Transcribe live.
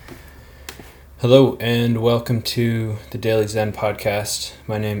Hello and welcome to the Daily Zen podcast.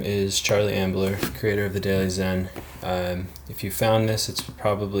 My name is Charlie Ambler, creator of the Daily Zen. If you found this, it's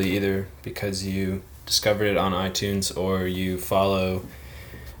probably either because you discovered it on iTunes or you follow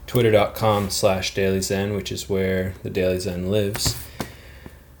twitter.com/dailyzen, which is where the Daily Zen lives.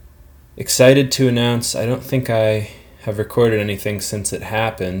 Excited to announce, I don't think I have recorded anything since it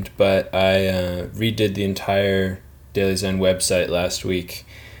happened, but I redid the entire Daily Zen website last week.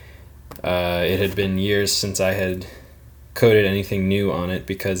 It had been years since I had coded anything new on it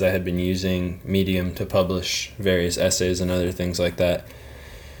because I had been using Medium to publish various essays and other things like that.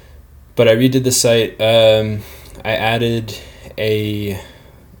 But I redid the site. I added a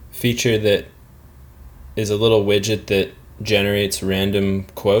feature that is a little widget that generates random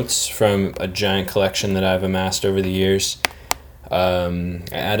quotes from a giant collection that I've amassed over the years. I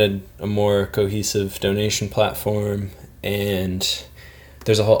added a more cohesive donation platform, and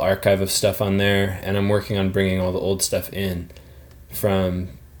there's a whole archive of stuff on there, and I'm working on bringing all the old stuff in from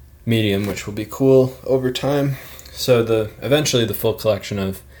Medium, which will be cool over time. So eventually the full collection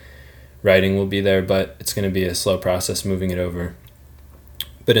of writing will be there, but it's going to be a slow process moving it over.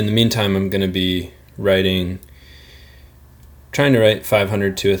 But in the meantime, I'm going to be trying to write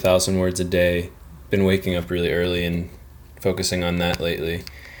 500 to 1,000 words a day. Been waking up really early and focusing on that lately.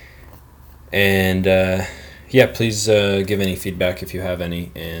 And please give any feedback if you have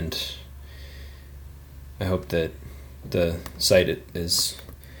any, and I hope that the site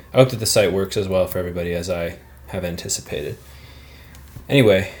works as well for everybody as I have anticipated.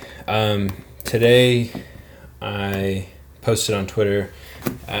 Anyway, today I posted on Twitter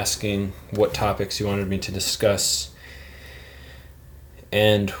asking what topics you wanted me to discuss,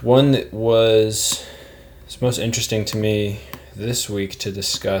 and one that was most interesting to me this week to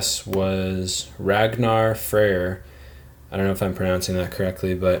discuss was Ragnar Freyer. I don't know if I'm pronouncing that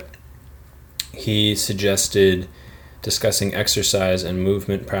correctly, but he suggested discussing exercise and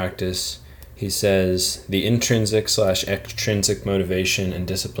movement practice. He says the intrinsic/extrinsic motivation and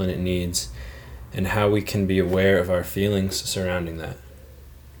discipline it needs, and how we can be aware of our feelings surrounding that.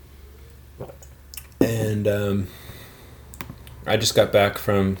 And I just got back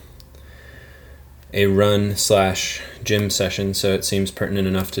from a run/gym session, so it seems pertinent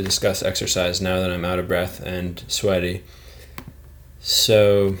enough to discuss exercise now that I'm out of breath and sweaty.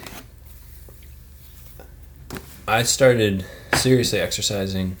 So I started seriously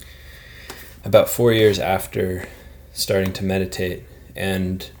exercising about 4 years after starting to meditate,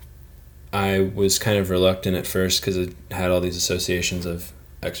 and I was kind of reluctant at first because it had all these associations of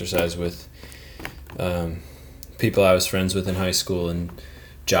exercise with people I was friends with in high school and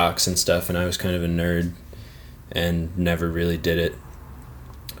jocks and stuff, and I was kind of a nerd and never really did it.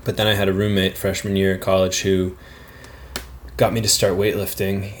 But then I had a roommate freshman year at college who got me to start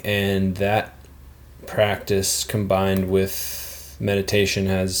weightlifting, and that practice combined with meditation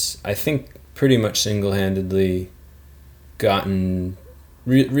has, I think, pretty much single-handedly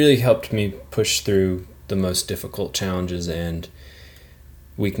really helped me push through the most difficult challenges and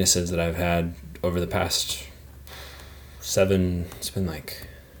weaknesses that I've had over the past it's been like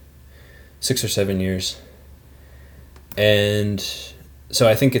 6 or 7 years. And so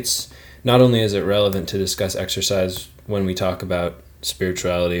I think it's not only is it relevant to discuss exercise when we talk about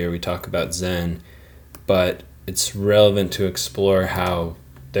spirituality or we talk about Zen, but it's relevant to explore how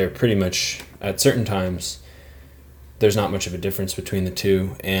they're pretty much, at certain times, there's not much of a difference between the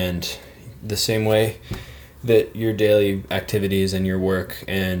two. And the same way that your daily activities and your work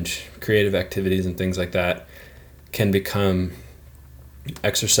and creative activities and things like that can become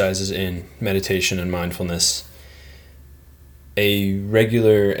exercises in meditation and mindfulness, a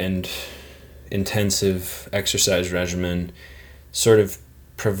regular and intensive exercise regimen sort of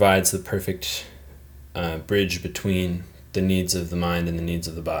provides the perfect bridge between the needs of the mind and the needs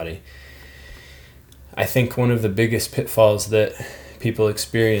of the body. I think one of the biggest pitfalls that people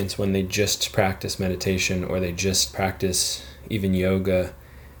experience when they just practice meditation or they just practice even yoga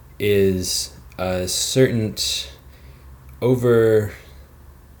is a certain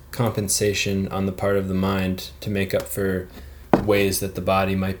overcompensation on the part of the mind to make up for ways that the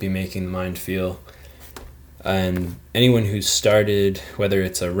body might be making the mind feel. And anyone who's started, whether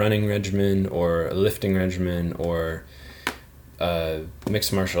it's a running regimen or a lifting regimen or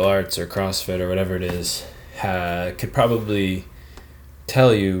mixed martial arts or CrossFit or whatever it is, could probably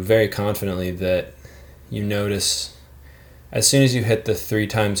tell you very confidently that you notice as soon as you hit the 3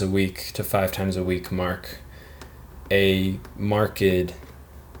 times a week to 5 times a week mark, a marked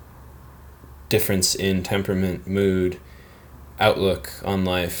difference in temperament, mood, outlook on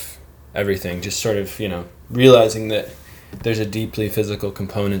life, everything. Just sort of, realizing that there's a deeply physical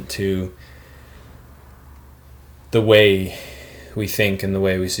component to the way we think and the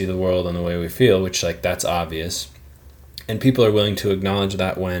way we see the world and the way we feel, which like that's obvious. And people are willing to acknowledge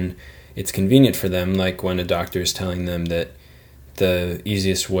that when it's convenient for them, like when a doctor is telling them that the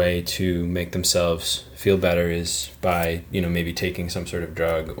easiest way to make themselves feel better is by, maybe taking some sort of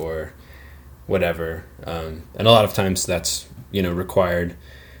drug or whatever. And a lot of times that's, required.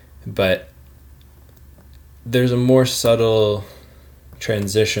 But there's a more subtle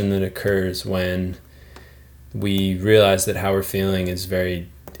transition that occurs when we realize that how we're feeling is very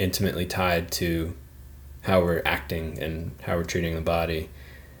intimately tied to how we're acting and how we're treating the body.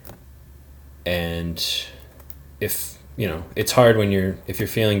 And if it's hard if you're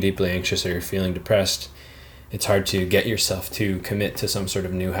feeling deeply anxious or you're feeling depressed, it's hard to get yourself to commit to some sort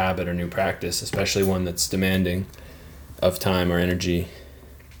of new habit or new practice, especially one that's demanding of time or energy.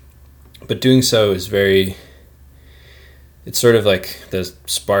 But doing so is it's sort of like the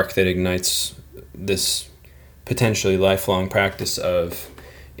spark that ignites this potentially lifelong practice of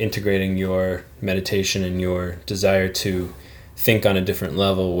integrating your meditation and your desire to think on a different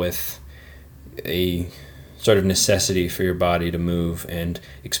level with a sort of necessity for your body to move and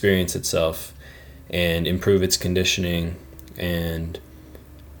experience itself and improve its conditioning and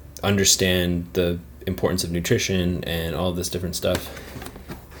understand the importance of nutrition and all of this different stuff.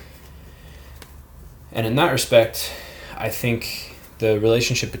 And in that respect, I think the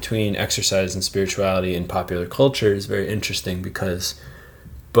relationship between exercise and spirituality in popular culture is very interesting, because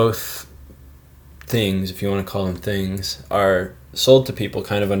both things, if you want to call them things, are sold to people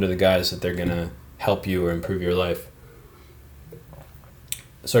kind of under the guise that they're going to help you or improve your life,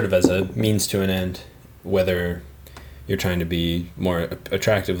 sort of as a means to an end, whether you're trying to be more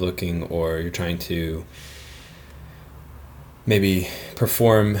attractive looking or you're trying to maybe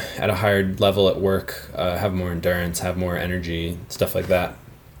perform at a higher level at work, have more endurance, have more energy, stuff like that.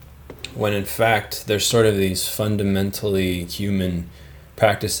 When in fact, there's sort of these fundamentally human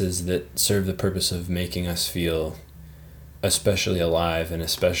practices that serve the purpose of making us feel especially alive and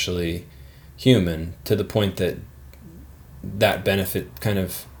especially human, to the point that that benefit kind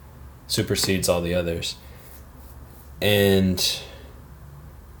of supersedes all the others. And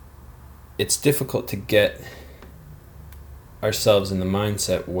it's difficult to get ourselves in the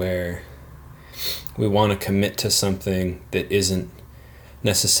mindset where we want to commit to something that isn't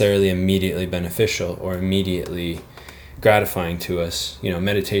necessarily immediately beneficial or immediately gratifying to us.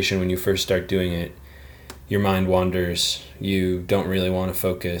 Meditation, when you first start doing it, your mind wanders, you don't really want to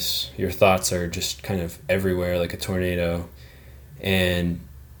focus, your thoughts are just kind of everywhere like a tornado, and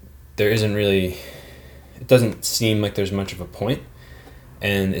it doesn't seem like there's much of a point.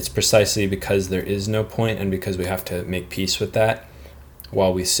 And it's precisely because there is no point and because we have to make peace with that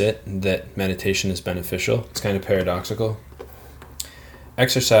while we sit that meditation is beneficial. It's kind of paradoxical.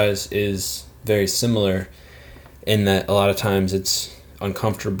 Exercise is very similar in that a lot of times it's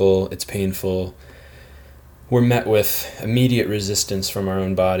uncomfortable, it's painful. We're met with immediate resistance from our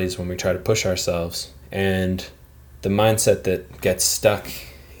own bodies when we try to push ourselves. And the mindset that gets stuck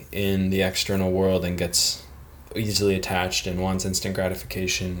in the external world and gets easily attached and wants instant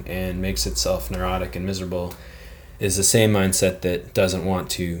gratification and makes itself neurotic and miserable is the same mindset that doesn't want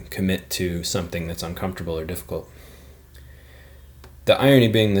to commit to something that's uncomfortable or difficult. The irony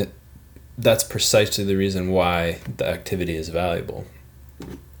being that that's precisely the reason why the activity is valuable.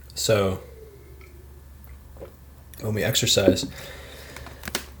 So when we exercise,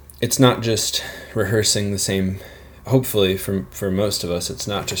 it's not just rehearsing the same, hopefully for most of us, it's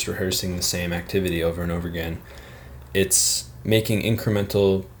not just rehearsing the same activity over and over again. It's making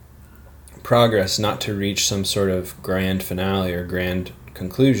incremental progress, not to reach some sort of grand finale or grand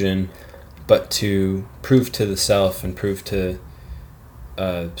conclusion, but to prove to the self and prove to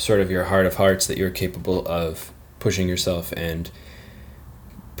sort of your heart of hearts that you're capable of pushing yourself and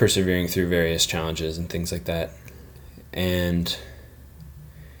persevering through various challenges and things like that. And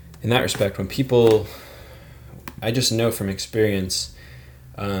in that respect, when people, I just know from experience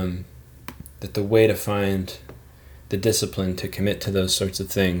that the way to find the discipline to commit to those sorts of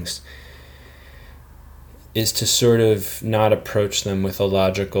things is to sort of not approach them with a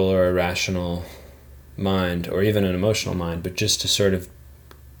logical or a rational mind or even an emotional mind, but just to sort of,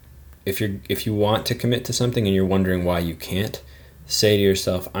 if you want to commit to something and you're wondering why you can't, say to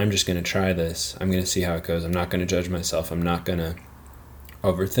yourself, I'm just going to try this. I'm going to see how it goes. I'm not going to judge myself. I'm not going to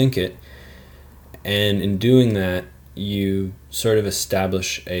overthink it. And in doing that, you sort of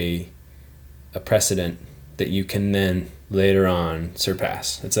establish a precedent that you can then later on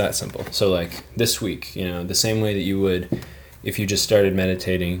surpass. It's that simple. So like this week, the same way that you would if you just started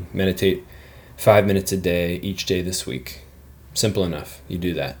meditate 5 minutes a day each day this week. Simple enough. You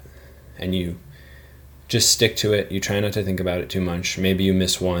do that and you just stick to it. You try not to think about it too much. Maybe you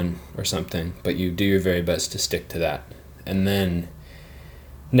miss one or something, but you do your very best to stick to that. And then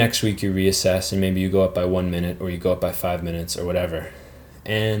next week you reassess, and maybe you go up by 1 minute, or you go up by 5 minutes, or whatever.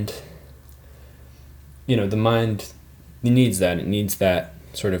 And, the mind needs that. It needs that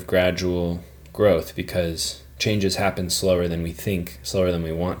sort of gradual growth, because changes happen slower than we think, slower than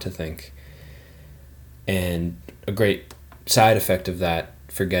we want to think. And a great side effect of that,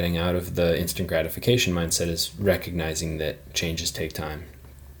 for getting out of the instant gratification mindset, is recognizing that changes take time.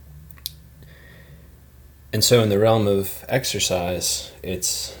 And so in the realm of exercise,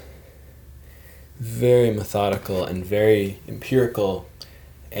 it's very methodical and very empirical,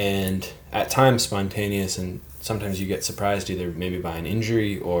 and at times spontaneous, and sometimes you get surprised either maybe by an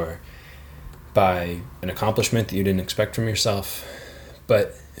injury or by an accomplishment that you didn't expect from yourself.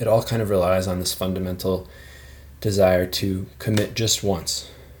 But it all kind of relies on this fundamental desire to commit just once.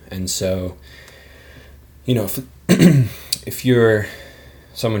 And so, if you're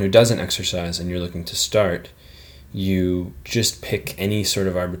someone who doesn't exercise and you're looking to start, you just pick any sort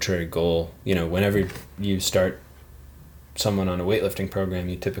of arbitrary goal. Whenever you start someone on a weightlifting program,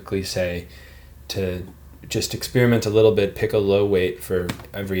 you typically say to just experiment a little bit, pick a low weight for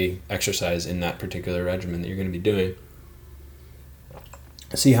every exercise in that particular regimen that you're going to be doing.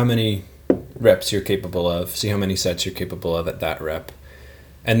 See how many reps you're capable of, see how many sets you're capable of at that rep,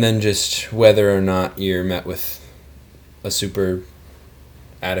 and then just whether or not you're met with a super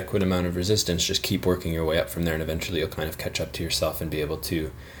adequate amount of resistance, just keep working your way up from there, and eventually you'll kind of catch up to yourself and be able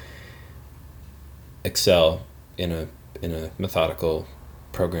to excel in a methodical,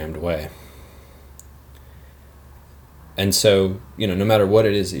 programmed way. And so, no matter what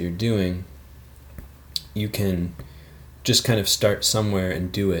it is that you're doing, you can just kind of start somewhere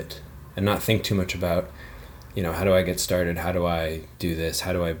and do it, and not think too much about, how do I get started? How do I do this?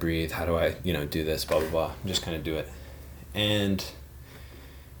 How do I breathe? How do I, do this, blah, blah, blah. Just kind of do it. And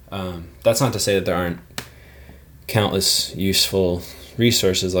that's not to say that there aren't countless useful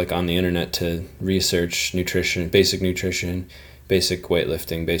resources like on the internet to research nutrition, basic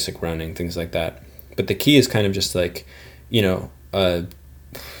weightlifting, basic running, things like that. But the key is kind of just like, until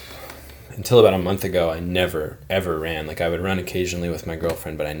about a month ago, I never, ever ran. Like, I would run occasionally with my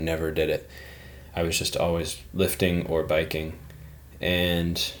girlfriend, but I never did it. I was just always lifting or biking.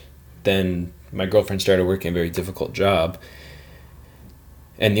 And then my girlfriend started working a very difficult job.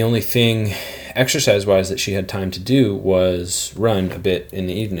 And the only thing exercise-wise that she had time to do was run a bit in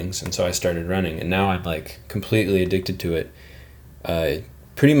the evenings. And so I started running. And now I'm like completely addicted to it.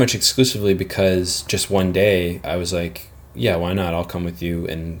 Pretty much exclusively because just one day I was like, yeah, why not? I'll come with you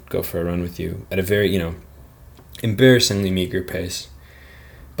and go for a run with you at a very, embarrassingly meager pace.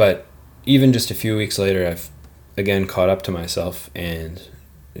 But even just a few weeks later, I've again caught up to myself and,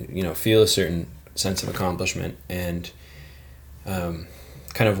 feel a certain sense of accomplishment. And kind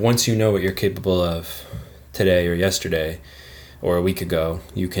of once you know what you're capable of today or yesterday or a week ago,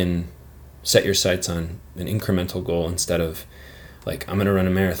 you can set your sights on an incremental goal instead of like, I'm going to run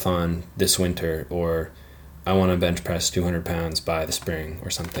a marathon this winter, or I want to bench press 200 pounds by the spring or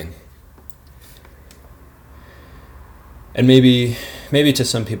something. And maybe to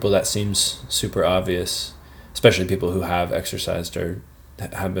some people that seems super obvious, especially people who have exercised or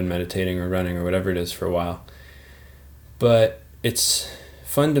have been meditating or running or whatever it is for a while. But it's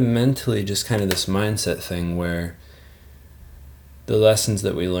fundamentally just kind of this mindset thing where the lessons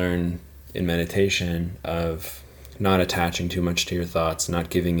that we learn in meditation of not attaching too much to your thoughts,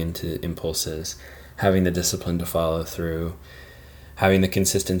 not giving into impulses, having the discipline to follow through, having the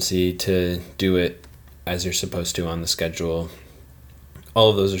consistency to do it as you're supposed to on the schedule.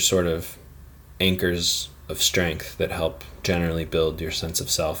 All of those are sort of anchors of strength that help generally build your sense of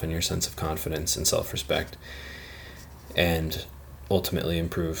self and your sense of confidence and self-respect, and ultimately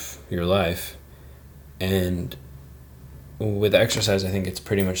improve your life. And with exercise, I think it's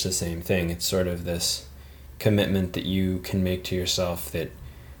pretty much the same thing. It's sort of this commitment that you can make to yourself that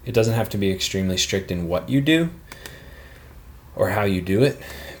it doesn't have to be extremely strict in what you do or how you do it,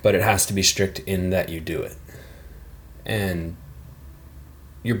 but it has to be strict in that you do it. And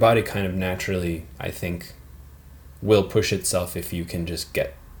your body kind of naturally, I think, will push itself if you can just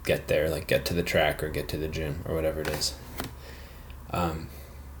get there, like get to the track or get to the gym or whatever it is. And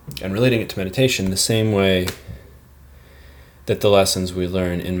relating it to meditation, the same way that the lessons we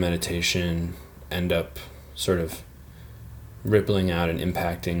learn in meditation end up sort of rippling out and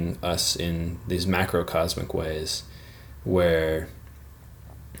impacting us in these macrocosmic ways where,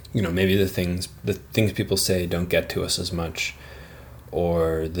 maybe the things people say don't get to us as much,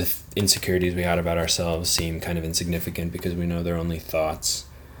 or the insecurities we had about ourselves seem kind of insignificant because we know they're only thoughts,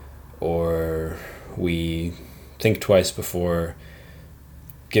 or we think twice before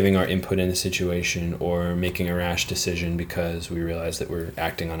giving our input in the situation or making a rash decision because we realize that we're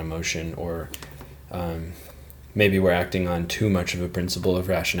acting on emotion, or maybe we're acting on too much of a principle of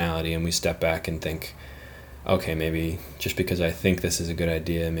rationality and we step back and think, okay, maybe just because I think this is a good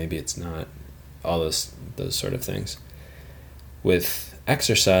idea, maybe it's not. All those sort of things. With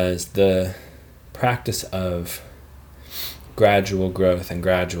exercise, the practice of gradual growth and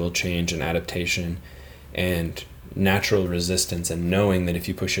gradual change and adaptation and natural resistance, and knowing that if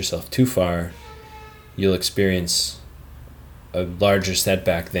you push yourself too far, you'll experience a larger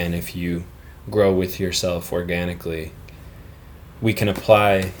setback than if you grow with yourself organically. We can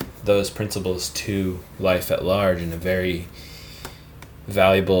apply those principles to life at large in a very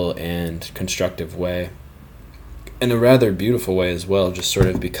valuable and constructive way, in a rather beautiful way as well, just sort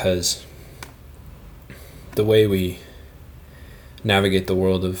of because the way we navigate the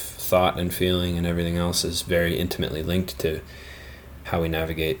world of thought and feeling and everything else is very intimately linked to how we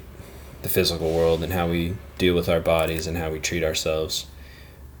navigate the physical world and how we deal with our bodies and how we treat ourselves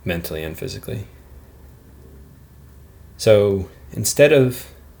mentally and physically. So instead of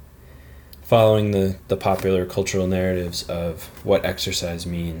following the popular cultural narratives of what exercise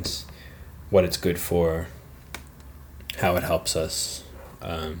means, what it's good for, how it helps us,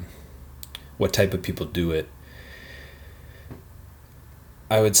 what type of people do it,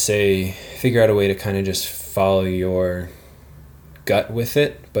 I would say figure out a way to kind of just follow your gut with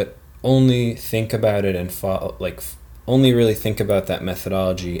it, but only think about it and only really think about that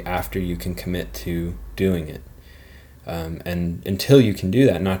methodology after you can commit to doing it. And until you can do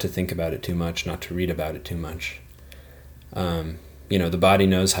that, not to think about it too much, not to read about it too much. The body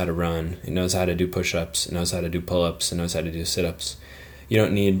knows how to run. It knows how to do push-ups. It knows how to do pull-ups. It knows how to do sit-ups. You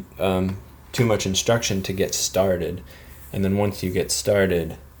don't need too much instruction to get started. And then once you get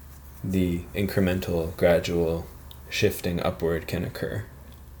started, the incremental, gradual shifting upward can occur.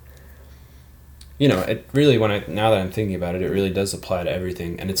 It really, now that I'm thinking about it, it really does apply to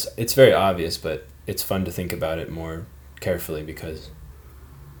everything. And it's very obvious, but it's fun to think about it more carefully because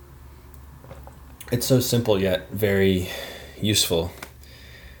it's so simple yet very useful.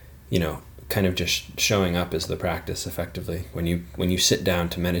 Kind of just showing up as the practice effectively. When you sit down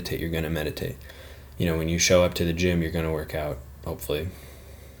to meditate, you're going to meditate. When you show up to the gym, you're going to work out, hopefully.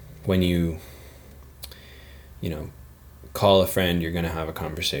 When you call a friend, you're going to have a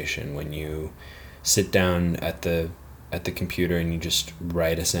conversation. When you sit down at the computer and you just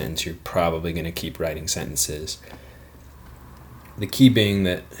write a sentence, you're probably going to keep writing sentences. The key being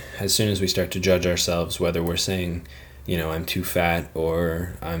that as soon as we start to judge ourselves, whether we're saying, I'm too fat,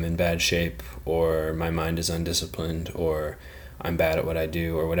 or I'm in bad shape, or my mind is undisciplined, or I'm bad at what I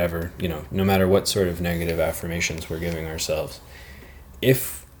do, or whatever, no matter what sort of negative affirmations we're giving ourselves,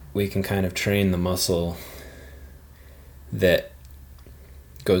 if we can kind of train the muscle that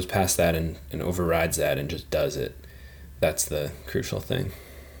goes past that and overrides that and just does it, that's the crucial thing.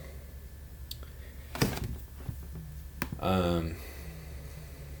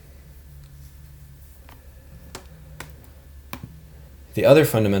 The other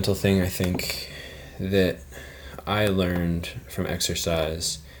fundamental thing I think that I learned from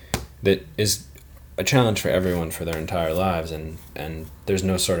exercise that is a challenge for everyone for their entire lives, and there's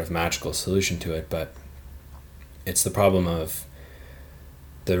no sort of magical solution to it, but it's the problem of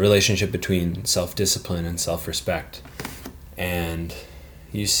the relationship between self-discipline and self-respect. And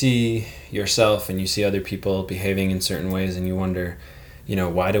you see yourself and you see other people behaving in certain ways and you wonder,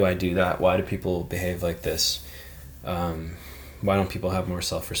 why do I do that? Why do people behave like this? Why don't people have more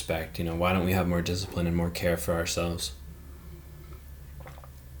self-respect? Why don't we have more discipline and more care for ourselves?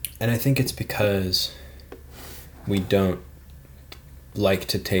 And I think it's because we don't like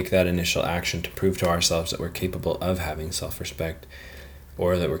to take that initial action to prove to ourselves that we're capable of having self-respect,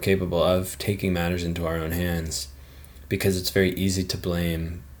 or that we're capable of taking matters into our own hands, because it's very easy to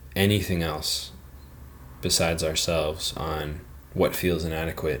blame anything else besides ourselves on what feels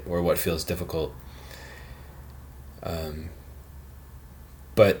inadequate or what feels difficult.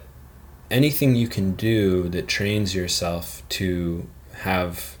 But anything you can do that trains yourself to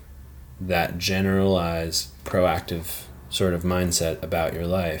have that generalized, proactive sort of mindset about your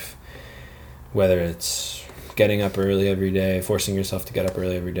life, whether it's getting up early every day, forcing yourself to get up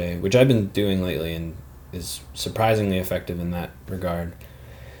early every day, which I've been doing lately and is surprisingly effective in that regard,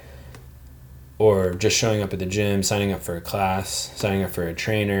 or just showing up at the gym, signing up for a class, signing up for a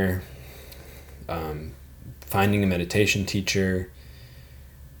trainer, finding a meditation teacher,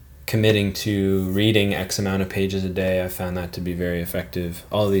 committing to reading X amount of pages a day. I found that to be very effective.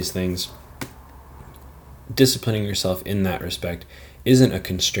 All of these things, disciplining yourself in that respect isn't a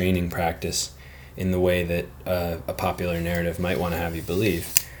constraining practice. in the way that a popular narrative might want to have you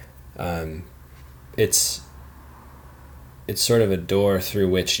believe. It's sort of a door through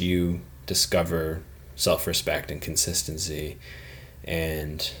which you discover self-respect and consistency,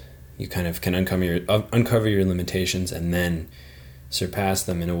 and you kind of can uncover your limitations and then surpass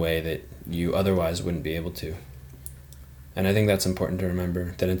them in a way that you otherwise wouldn't be able to. And I think that's important to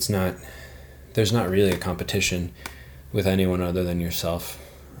remember, that there's not really a competition with anyone other than yourself,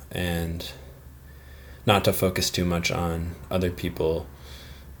 and not to focus too much on other people,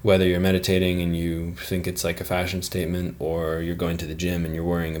 whether you're meditating and you think it's like a fashion statement, or you're going to the gym and you're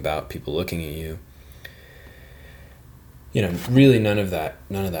worrying about people looking at you. Really none of that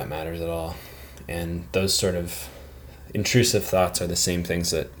matters at all. And those sort of intrusive thoughts are the same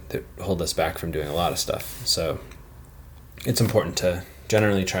things that hold us back from doing a lot of stuff. So it's important to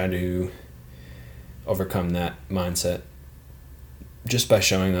generally try to overcome that mindset just by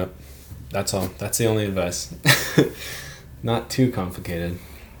showing up. That's all. That's the only advice. Not too complicated.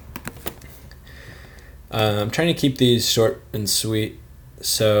 I'm trying to keep these short and sweet,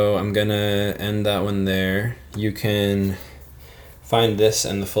 so I'm going to end that one there. You can find this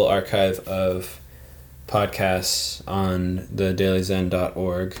and the full archive of podcasts on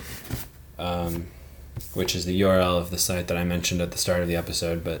thedailyzen.org, which is the URL of the site that I mentioned at the start of the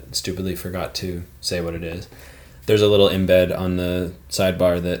episode, but stupidly forgot to say what it is. There's a little embed on the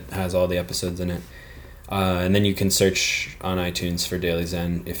sidebar that has all the episodes in it. And then you can search on iTunes for Daily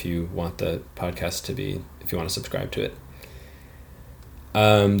Zen if you want the podcast if you want to subscribe to it.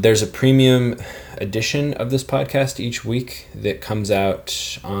 There's a premium edition of this podcast each week that comes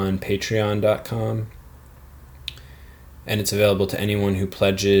out on patreon.com. And it's available to anyone who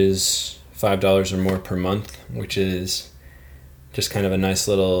pledges $5 or more per month, which is just kind of a nice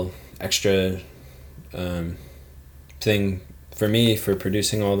little extra thing for me for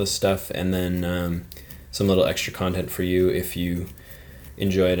producing all this stuff, and then some little extra content for you if you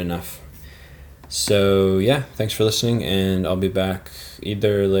enjoy it enough. So yeah, thanks for listening, and I'll be back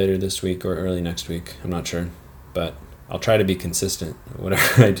either later this week or early next week. I'm not sure, but I'll try to be consistent,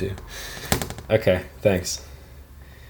 whatever I do. Okay, thanks.